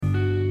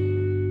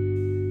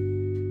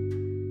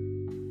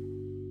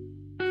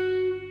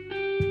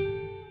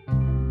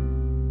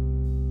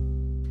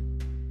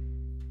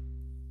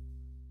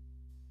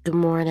Good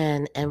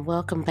morning and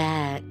welcome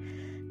back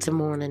to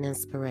Morning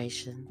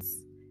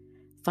Inspirations.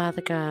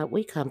 Father God,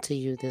 we come to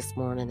you this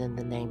morning in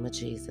the name of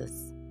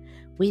Jesus.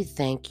 We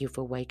thank you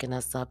for waking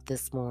us up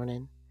this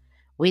morning.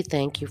 We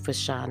thank you for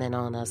shining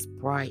on us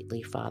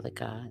brightly, Father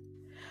God.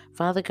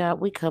 Father God,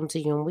 we come to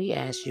you and we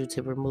ask you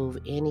to remove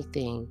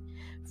anything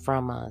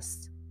from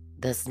us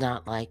that's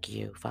not like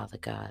you, Father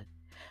God.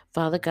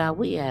 Father God,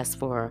 we ask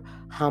for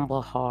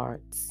humble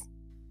hearts,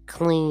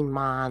 clean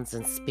minds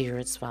and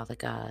spirits, Father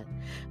God.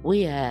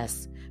 We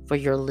ask for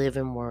your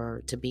living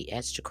word to be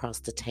etched across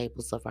the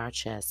tables of our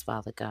chest,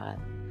 Father God.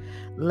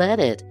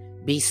 Let it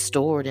be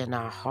stored in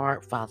our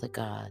heart, Father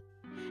God,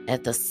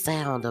 at the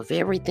sound of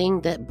everything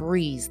that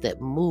breathes,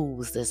 that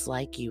moves, that's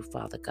like you,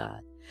 Father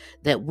God.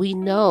 That we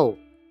know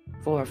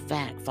for a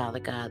fact, Father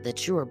God,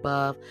 that you're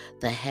above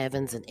the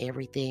heavens and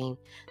everything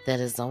that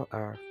is on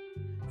earth.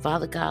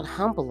 Father God,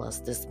 humble us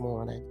this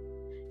morning.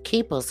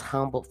 Keep us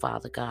humble,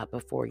 Father God,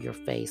 before your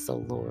face,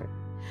 O Lord.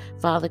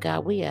 Father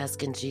God, we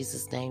ask in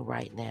Jesus' name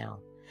right now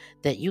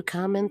that you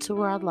come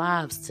into our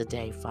lives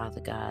today,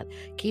 Father God.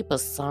 Keep a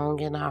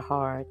song in our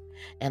heart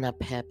and a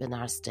pep in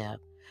our step.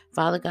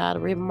 Father God,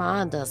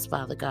 remind us,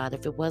 Father God,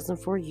 if it wasn't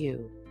for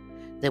you,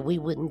 that we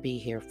wouldn't be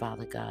here,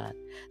 Father God.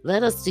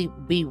 Let us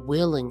be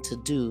willing to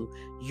do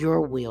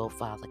your will,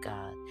 Father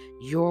God,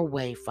 your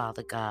way,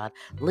 Father God.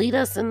 Lead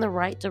us in the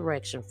right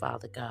direction,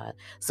 Father God,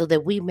 so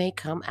that we may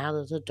come out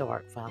of the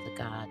dark, Father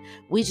God.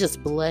 We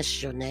just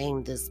bless your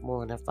name this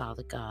morning,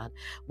 Father God.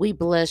 We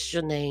bless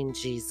your name,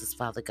 Jesus,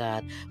 Father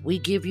God. We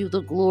give you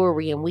the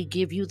glory and we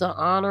give you the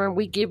honor and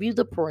we give you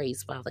the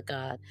praise, Father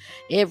God.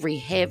 Every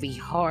heavy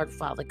heart,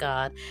 Father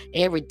God,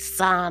 every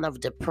sign of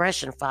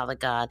depression, Father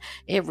God,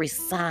 every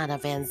sign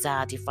of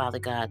anxiety, Father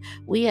God,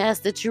 we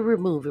ask that you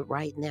remove it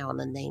right now in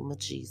the name of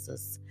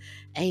Jesus.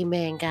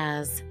 Amen,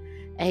 guys.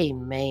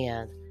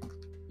 Amen.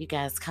 You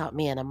guys caught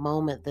me in a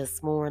moment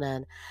this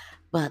morning.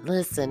 But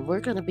listen, we're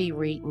going to be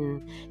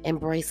reading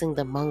Embracing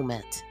the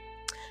Moment.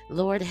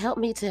 Lord, help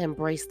me to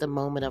embrace the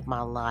moment of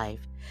my life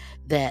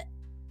that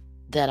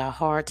are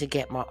hard to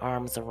get my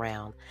arms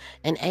around.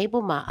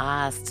 Enable my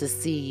eyes to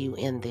see you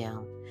in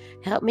them.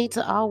 Help me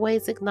to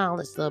always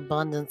acknowledge the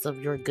abundance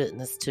of your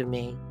goodness to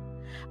me.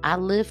 I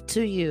lift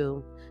to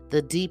you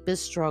the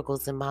deepest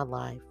struggles in my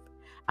life.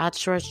 I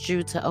trust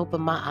you to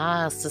open my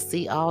eyes to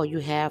see all you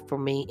have for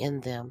me in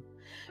them.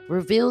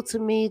 Reveal to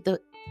me the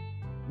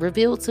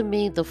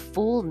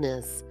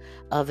fullness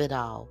of it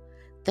all.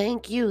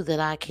 Thank you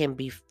that I can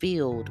be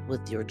filled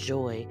with your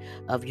joy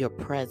of your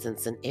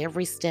presence in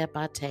every step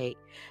I take,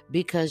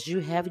 because you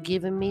have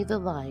given me the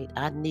light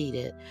I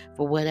needed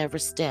for whatever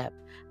step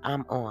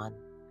I'm on.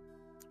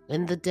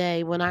 In the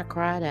day when I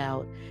cried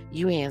out,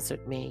 you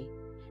answered me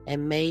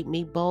and made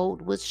me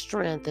bold with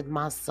strength in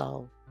my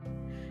soul.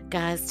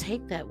 Guys,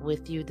 take that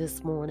with you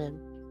this morning.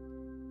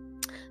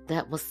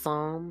 That was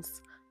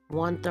Psalms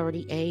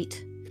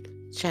 138,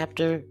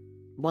 chapter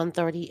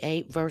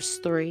 138, verse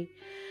 3.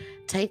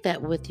 Take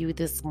that with you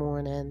this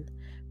morning.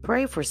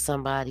 Pray for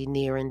somebody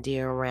near and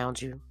dear around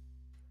you.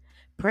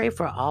 Pray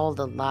for all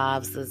the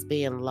lives that's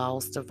being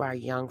lost of our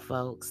young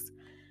folks.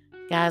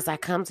 Guys, I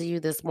come to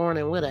you this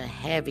morning with a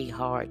heavy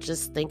heart,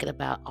 just thinking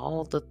about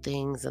all the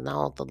things and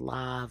all the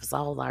lives,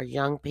 all our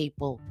young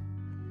people,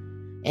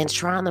 and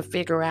trying to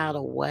figure out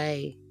a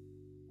way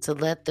to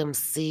let them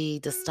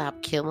see, to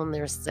stop killing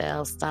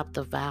themselves, stop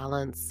the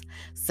violence.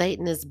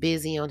 Satan is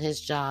busy on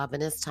his job,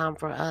 and it's time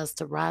for us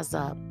to rise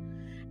up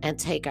and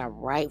take our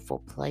rightful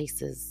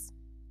places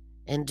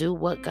and do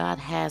what God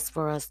has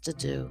for us to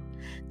do.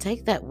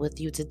 Take that with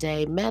you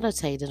today.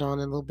 Meditate it on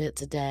a little bit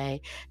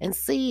today and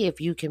see if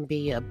you can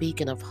be a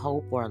beacon of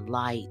hope or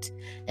light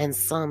in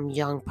some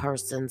young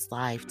person's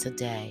life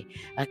today.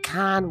 A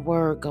kind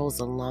word goes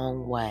a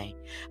long way.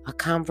 A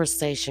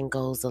conversation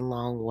goes a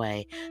long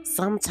way.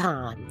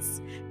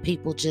 Sometimes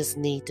people just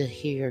need to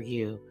hear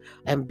you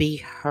and be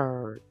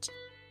heard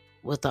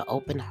with an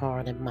open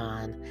heart and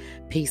mind.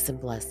 Peace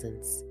and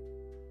blessings.